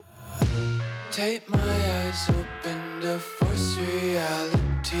Tape my eyes open to force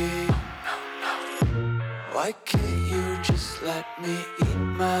reality. Why can't you just let me eat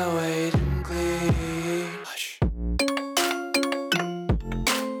my weight in glee? Hush.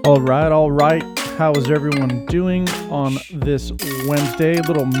 All right. How is everyone doing on this Wednesday? A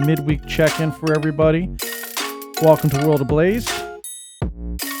little midweek check-in for everybody. Welcome to World Ablaze.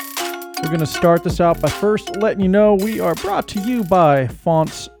 We're going to start this out by first letting you know we are brought to you by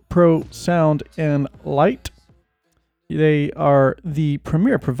Fonts Pro Sound and Light. They are the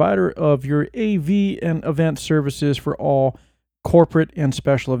premier provider of your AV and event services for all corporate and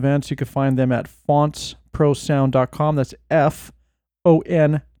special events. You can find them at fontsprosound.com. That's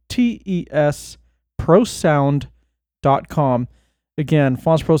FONTES prosound.com. Again,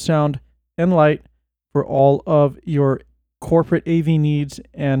 Fonts Pro Sound and Light for all of your corporate AV needs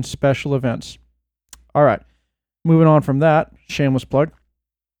and special events. All right, moving on from that, shameless plug.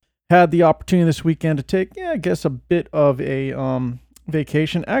 Had the opportunity this weekend to take, I guess, a bit of a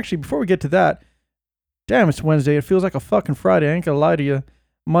vacation. Actually, before we get to that, damn, it's Wednesday. It feels like a fucking Friday. I ain't gonna lie to you.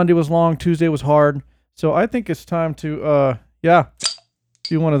 Monday was long, Tuesday was hard. So I think it's time to,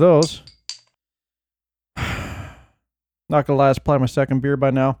 do one of those. Not gonna lie, it's probably my second beer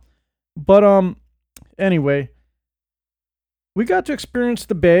by now. But anyway, we got to experience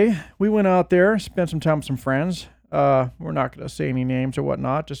the Bay. We went out there, spent some time with some friends. We're not gonna say any names or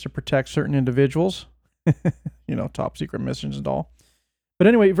whatnot, just to protect certain individuals. Top secret missions and all. But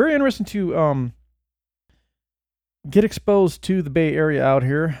anyway, very interesting to get exposed to the Bay Area out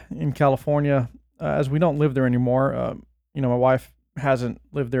here in California, as we don't live there anymore. My wife hasn't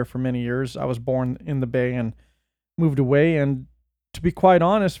lived there for many years. I was born in the Bay and moved away, and to be quite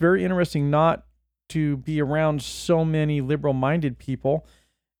honest, very interesting not to be around so many liberal-minded people.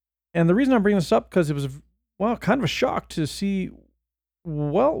 And the reason I'm bringing this up, because it was, kind of a shock to see,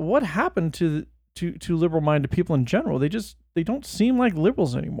 what happened to liberal-minded people in general. They don't seem like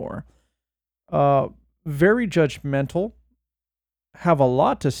liberals anymore. Very judgmental, have a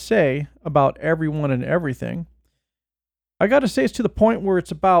lot to say about everyone and everything. I got to say, it's to the point where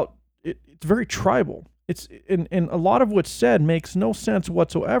it's very tribal. And a lot of what's said makes no sense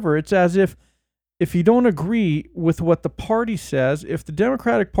whatsoever. It's as if you don't agree with what the party says, if the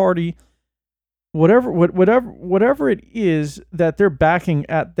Democratic Party, whatever it is that they're backing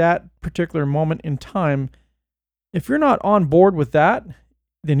at that particular moment in time, if you're not on board with that,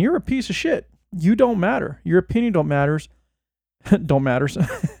 then you're a piece of shit. You don't matter. Your opinion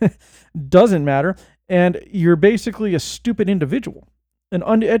doesn't matter. And you're basically a stupid individual, an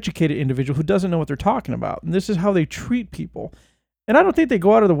uneducated individual who doesn't know what they're talking about. And this is how they treat people. And I don't think they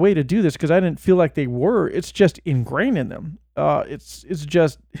go out of the way to do this, because I didn't feel like they were. It's just ingrained in them. It's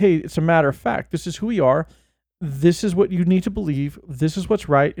just, hey, it's a matter of fact. This is who we are. This is what you need to believe. This is what's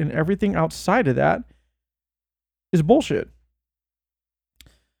right. And everything outside of that is bullshit.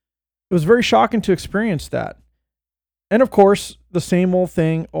 It was very shocking to experience that. And of course, the same old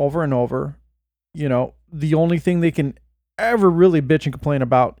thing over and over. The only thing they can ever really bitch and complain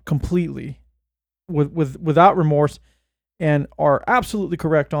about completely without remorse and are absolutely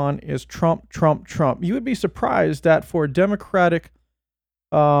correct on is Trump. You would be surprised that for a Democratic,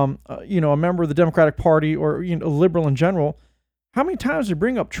 a member of the Democratic Party, or a liberal in general, how many times they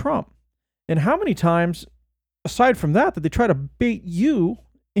bring up Trump, and how many times, aside from that they try to bait you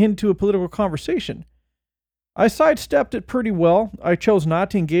into a political conversation. I sidestepped it pretty well. I chose not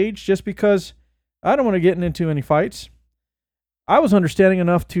to engage just because I don't want to get into any fights. I was understanding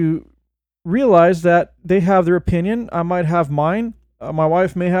enough to realize that they have their opinion. I might have mine. My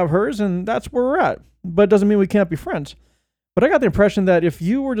wife may have hers, and that's where we're at. But it doesn't mean we can't be friends. But I got the impression that if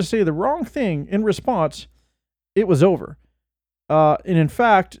you were to say the wrong thing in response, it was over. And in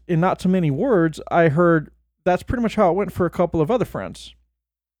fact, in not so many words, I heard that's pretty much how it went for a couple of other friends.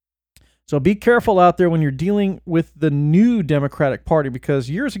 So be careful out there when you're dealing with the new Democratic Party, because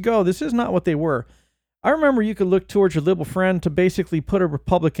years ago, this is not what they were. I remember you could look towards your liberal friend to basically put a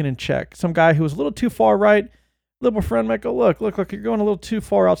Republican in check. Some guy who was a little too far right, liberal friend might go, look, you're going a little too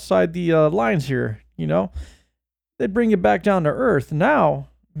far outside the lines here, They'd bring you back down to earth. Now,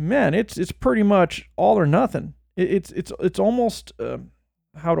 man, it's pretty much all or nothing. It's almost,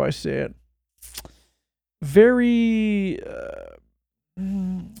 how do I say it? Very...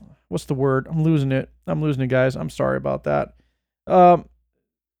 what's the word? I'm losing it, guys. I'm sorry about that.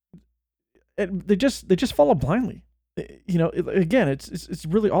 They just follow blindly. Again, it's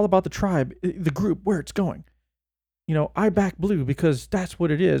really all about the tribe, the group, where it's going. I back blue because that's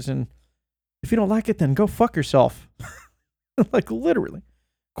what it is. And if you don't like it, then go fuck yourself. Like literally,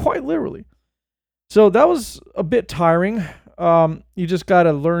 quite literally. So that was a bit tiring. You just got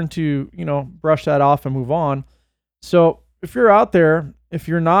to learn to, brush that off and move on. So if you're out there, if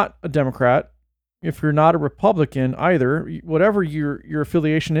you're not a Democrat, if you're not a Republican either, whatever your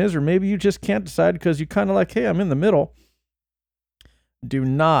affiliation is, or maybe you just can't decide because you kind of like, hey, I'm in the middle, do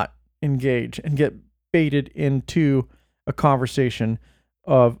not engage and get baited into a conversation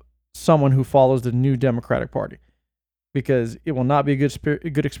of someone who follows the new Democratic Party, because it will not be a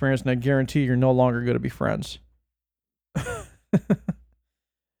good experience, and I guarantee you're no longer going to be friends.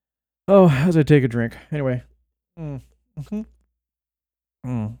 Oh, as I take a drink. Anyway.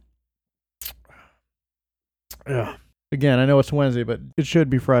 Yeah. Again, I know it's Wednesday, but it should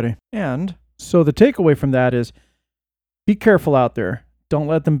be Friday. And so the takeaway from that is be careful out there. Don't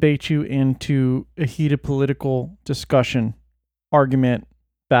let them bait you into a heated political discussion, argument,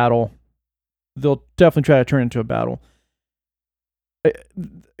 battle. They'll definitely try to turn it into a battle.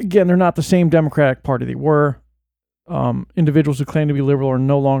 Again, they're not the same Democratic Party they were. Individuals who claim to be liberal are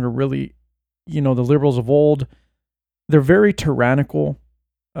no longer really, the liberals of old. They're very tyrannical,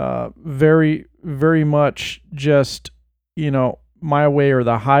 very, very much just, my way or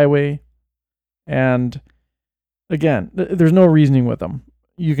the highway. And again, there's no reasoning with them.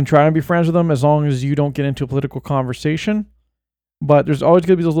 You can try and be friends with them as long as you don't get into a political conversation, but there's always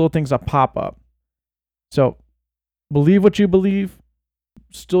going to be those little things that pop up. So believe what you believe,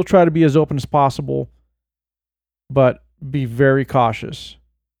 still try to be as open as possible, but be very cautious,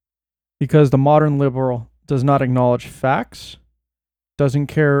 because the modern liberal does not acknowledge facts, doesn't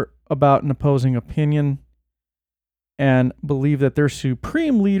care about an opposing opinion, and believe that their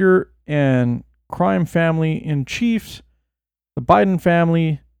supreme leader and crime family in chiefs, the Biden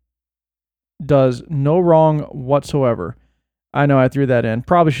family, does no wrong whatsoever. I know I threw that in.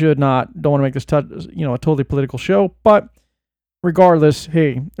 Probably should not. Don't want to make this a totally political show, but regardless,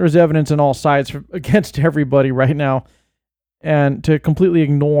 hey, there's evidence on all sides against everybody right now. And to completely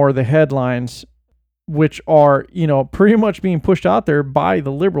ignore the headlines, which are, pretty much being pushed out there by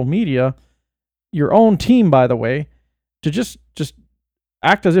the liberal media, your own team, by the way, to just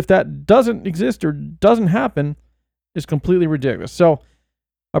act as if that doesn't exist or doesn't happen is completely ridiculous. So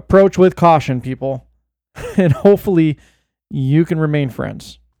approach with caution, people, and hopefully you can remain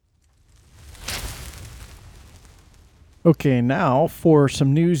friends. Okay, now for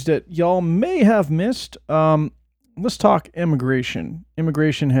some news that y'all may have missed. Let's talk immigration.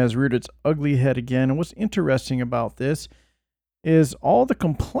 Immigration has reared its ugly head again. And what's interesting about this is all the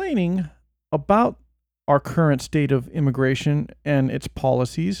complaining about our current state of immigration and its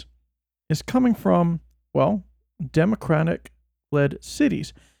policies is coming from, Democratic-led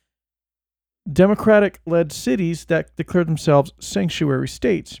cities. Democratic-led cities that declare themselves sanctuary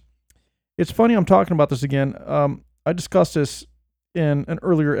states. It's funny I'm talking about this again. I discussed this in an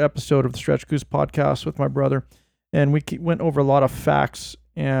earlier episode of the Stretch Goose podcast with my brother, and we went over a lot of facts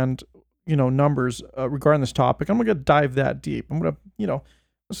and, numbers regarding this topic. I'm going to dive that deep. I'm going to,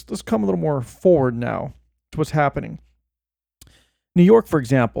 let's come a little more forward now to what's happening. New York, for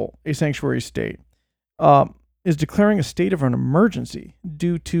example, a sanctuary state, is declaring a state of an emergency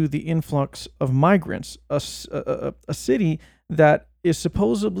due to the influx of migrants, a city that is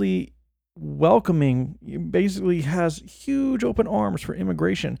supposedly welcoming, basically has huge open arms for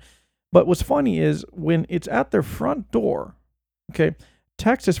immigration. But what's funny is when it's at their front door, okay,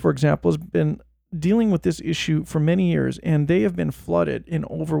 Texas, for example, has been dealing with this issue for many years, and they have been flooded and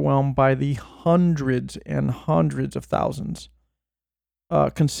overwhelmed by the hundreds and hundreds of thousands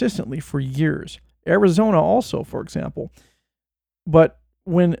consistently for years. Arizona also, for example. But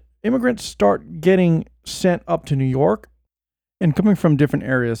when immigrants start getting sent up to New York and coming from different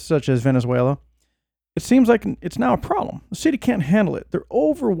areas, such as Venezuela, it seems like it's now a problem. The city can't handle it. They're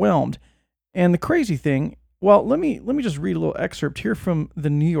overwhelmed. And the crazy thing, let me just read a little excerpt here from the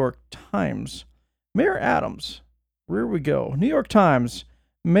New York Times. Mayor Adams, where we go? New York Times.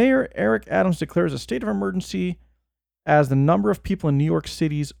 Mayor Eric Adams declares a state of emergency as the number of people in New York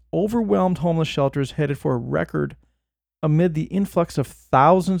City's overwhelmed homeless shelters headed for a record amid the influx of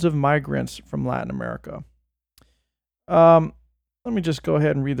thousands of migrants from Latin America. Let me just go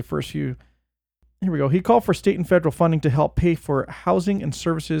ahead and read the first few. Here we go. He called for state and federal funding to help pay for housing and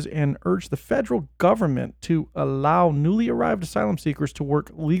services and urged the federal government to allow newly arrived asylum seekers to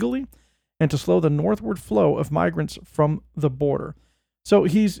work legally and to slow the northward flow of migrants from the border. So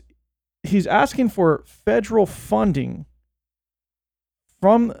he's asking for federal funding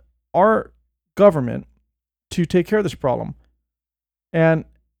from our government to take care of this problem, and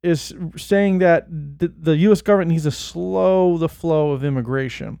is saying that the U.S. government needs to slow the flow of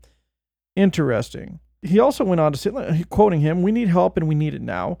immigration. Interesting. He also went on to say, quoting him, "We need help and we need it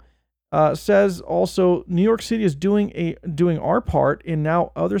now. says also New York City is doing our part, and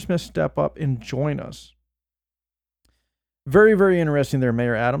now others must step up and join us. Very, very interesting there,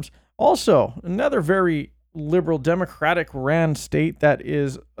 Mayor Adams. Also, another very liberal Democratic ran state that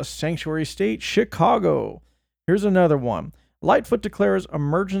is a sanctuary state, Chicago. Here's another one. Lightfoot declares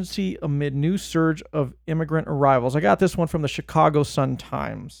emergency amid new surge of immigrant arrivals. I got this one from the Chicago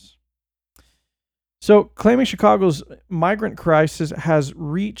Sun-Times. So, claiming Chicago's migrant crisis has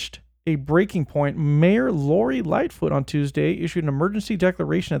reached a breaking point, Mayor Lori Lightfoot on Tuesday issued an emergency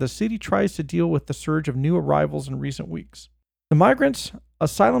declaration as the city tries to deal with the surge of new arrivals in recent weeks. The migrants,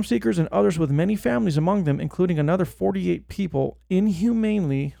 asylum seekers, and others with many families among them, including another 48 people,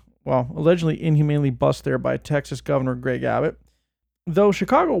 allegedly inhumanely bused there by Texas Governor Greg Abbott. Though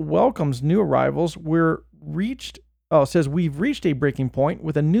Chicago welcomes new arrivals, we've reached a breaking point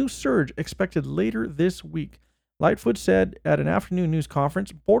with a new surge expected later this week. Lightfoot said at an afternoon news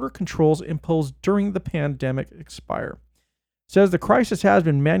conference, border controls imposed during the pandemic expire. Says the crisis has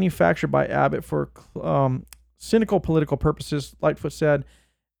been manufactured by Abbott for cynical political purposes, Lightfoot said,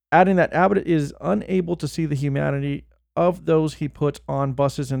 adding that Abbott is unable to see the humanity of those he puts on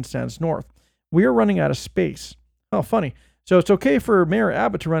buses and sends north. We are running out of space. Oh, funny. So it's okay for Mayor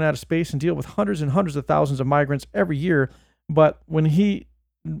Abbott to run out of space and deal with hundreds and hundreds of thousands of migrants every year, but when he,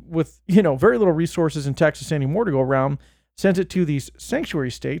 with very little resources in Texas anymore to go around, sends it to these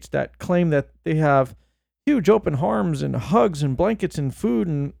sanctuary states that claim that they have huge open arms and hugs and blankets and food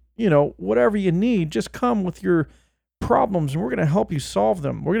and whatever you need, just come with your problems and we're going to help you solve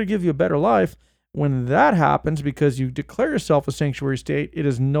them. We're going to give you a better life. When that happens, because you declare yourself a sanctuary state, it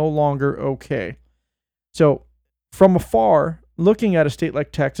is no longer okay. So from afar, looking at a state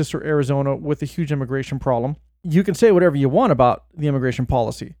like Texas or Arizona with a huge immigration problem, you can say whatever you want about the immigration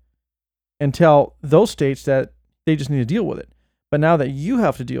policy and tell those states that they just need to deal with it. But now that you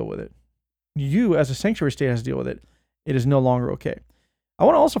have to deal with it, you as a sanctuary state has to deal with it, it is no longer okay. I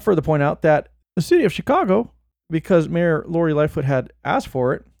want to also further point out that the city of Chicago, because Mayor Lori Lightfoot had asked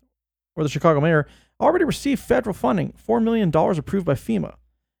for it, or the Chicago mayor, already received federal funding, $4 million approved by FEMA,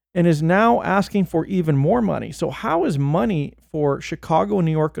 and is now asking for even more money. So how is money for Chicago and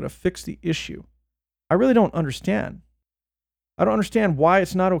New York going to fix the issue? I really don't understand. I don't understand why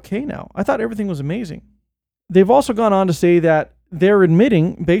it's not okay now. I thought everything was amazing. They've also gone on to say that they're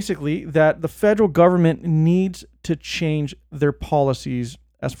admitting, basically, that the federal government needs to change their policies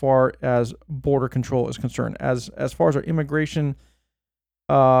as far as border control is concerned, as far as our immigration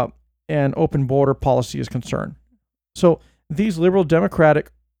and open border policy is concerned. So these liberal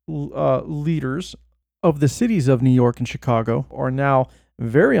Democratic leaders of the cities of New York and Chicago are now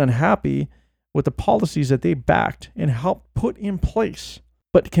very unhappy with the policies that they backed and helped put in place,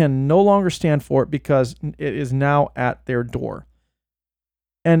 but can no longer stand for it because it is now at their door.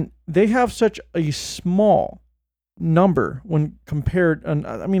 And they have such a small number when compared,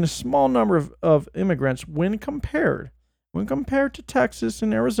 a small number of immigrants when compared to Texas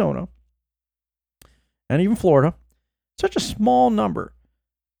and Arizona and even Florida, such a small number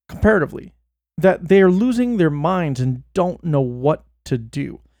comparatively that they are losing their minds and don't know what to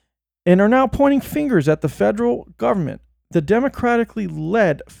do and are now pointing fingers at the federal government, the democratically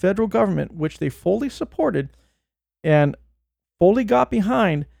led federal government, which they fully supported and fully got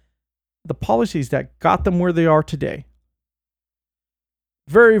behind the policies that got them where they are today.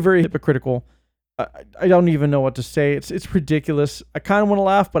 Very, very hypocritical. I don't even know what to say. It's ridiculous. I kind of want to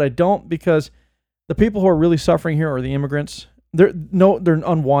laugh, but I don't, because the people who are really suffering here are the immigrants. They're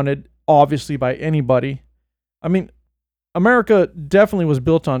unwanted, obviously, by anybody. I mean, America definitely was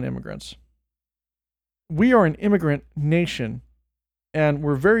built on immigrants. We are an immigrant nation, and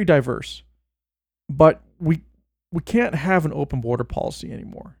we're very diverse. But we can't have an open border policy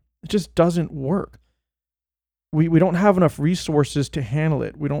anymore. It just doesn't work. We don't have enough resources to handle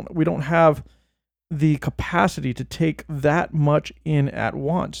it. We don't have the capacity to take that much in at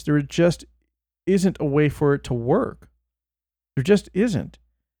once. There just isn't a way for it to work. There just isn't.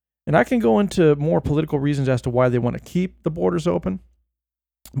 And I can go into more political reasons as to why they want to keep the borders open,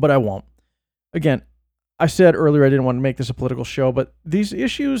 but I won't. Again, I said earlier I didn't want to make this a political show, but these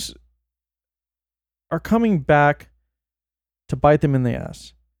issues are coming back to bite them in the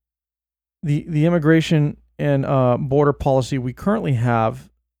ass. The immigration and border policy we currently have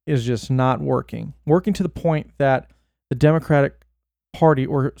is just not working to the point that the Democratic Party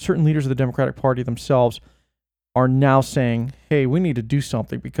or certain leaders of the Democratic Party themselves are now saying, hey, we need to do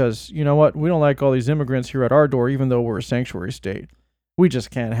something because, you know what, we don't like all these immigrants here at our door, even though we're a sanctuary state. We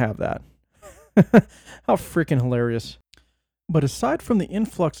just can't have that. How freaking hilarious. But aside from the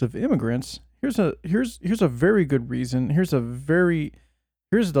influx of immigrants, here's a very good reason. Here's a very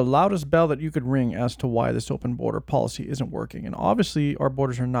Here's the loudest bell that you could ring as to why this open border policy isn't working. And obviously, our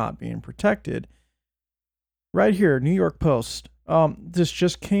borders are not being protected. Right here, New York Post. This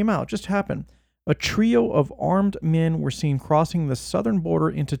just came out, just happened. A trio of armed men were seen crossing the southern border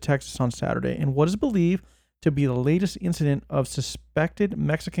into Texas on Saturday in what is believed to be the latest incident of suspected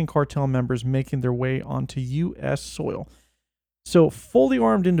Mexican cartel members making their way onto U.S. soil. So, fully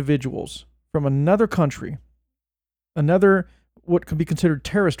armed individuals from another country, another what could be considered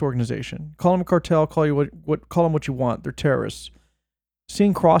terrorist organization. Call them a cartel, call them what you want. They're terrorists.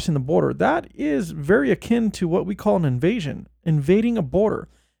 Seen crossing the border. That is very akin to what we call an invasion, invading a border.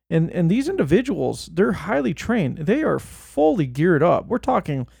 And these individuals, they're highly trained. They are fully geared up. We're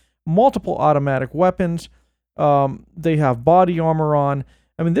talking multiple automatic weapons. They have body armor on.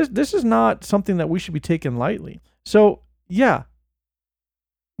 I mean, this is not something that we should be taking lightly. So, yeah,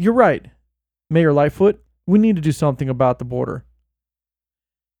 you're right, Mayor Lightfoot. We need to do something about the border.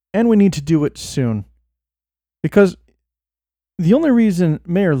 And we need to do it soon. Because the only reason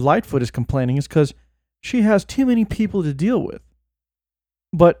Mayor Lightfoot is complaining is because she has too many people to deal with.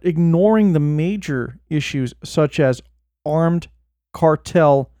 But ignoring the major issues such as armed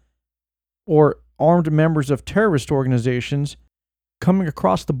cartel or armed members of terrorist organizations coming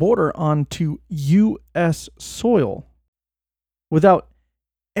across the border onto U.S. soil without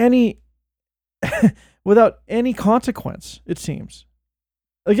any consequence, it seems.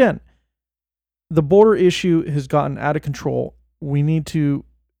 Again, the border issue has gotten out of control. We need to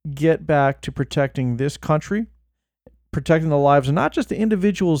get back to protecting this country, protecting the lives of not just the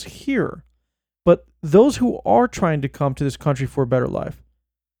individuals here, but those who are trying to come to this country for a better life.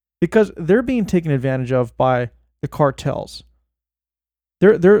 Because they're being taken advantage of by the cartels.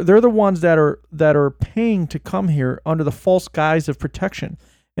 They're the ones that are paying to come here under the false guise of protection.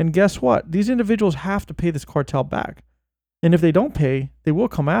 And guess what? These individuals have to pay this cartel back. And if they don't pay, they will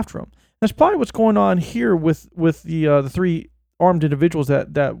come after them. That's probably what's going on here with the three armed individuals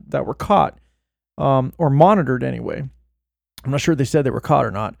that were caught or monitored anyway. I'm not sure they said they were caught or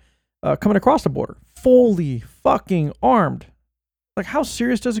not. Coming across the border, fully fucking armed. Like, how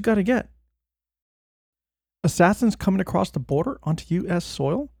serious does it got to get? Assassins coming across the border onto U.S.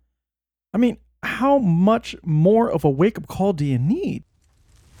 soil? I mean, how much more of a wake-up call do you need?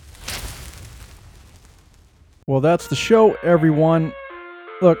 Well, that's the show, everyone.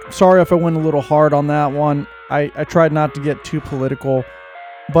 Look, sorry if I went a little hard on that one. I tried not to get too political.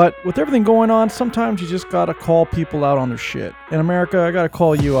 But with everything going on, sometimes you just gotta call people out on their shit. In America, I gotta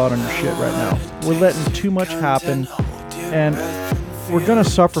call you out on your shit right now. We're letting too much happen, and we're gonna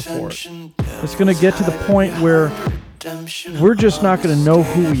suffer for it. It's gonna get to the point where we're just not gonna know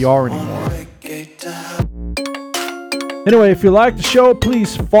who we are anymore. Anyway, if you like the show,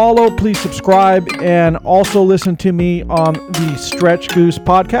 please follow, please subscribe, and also listen to me on the Stretch Goose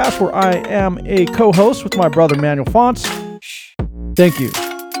podcast, where I am a co-host with my brother Manuel Fonts. Thank you.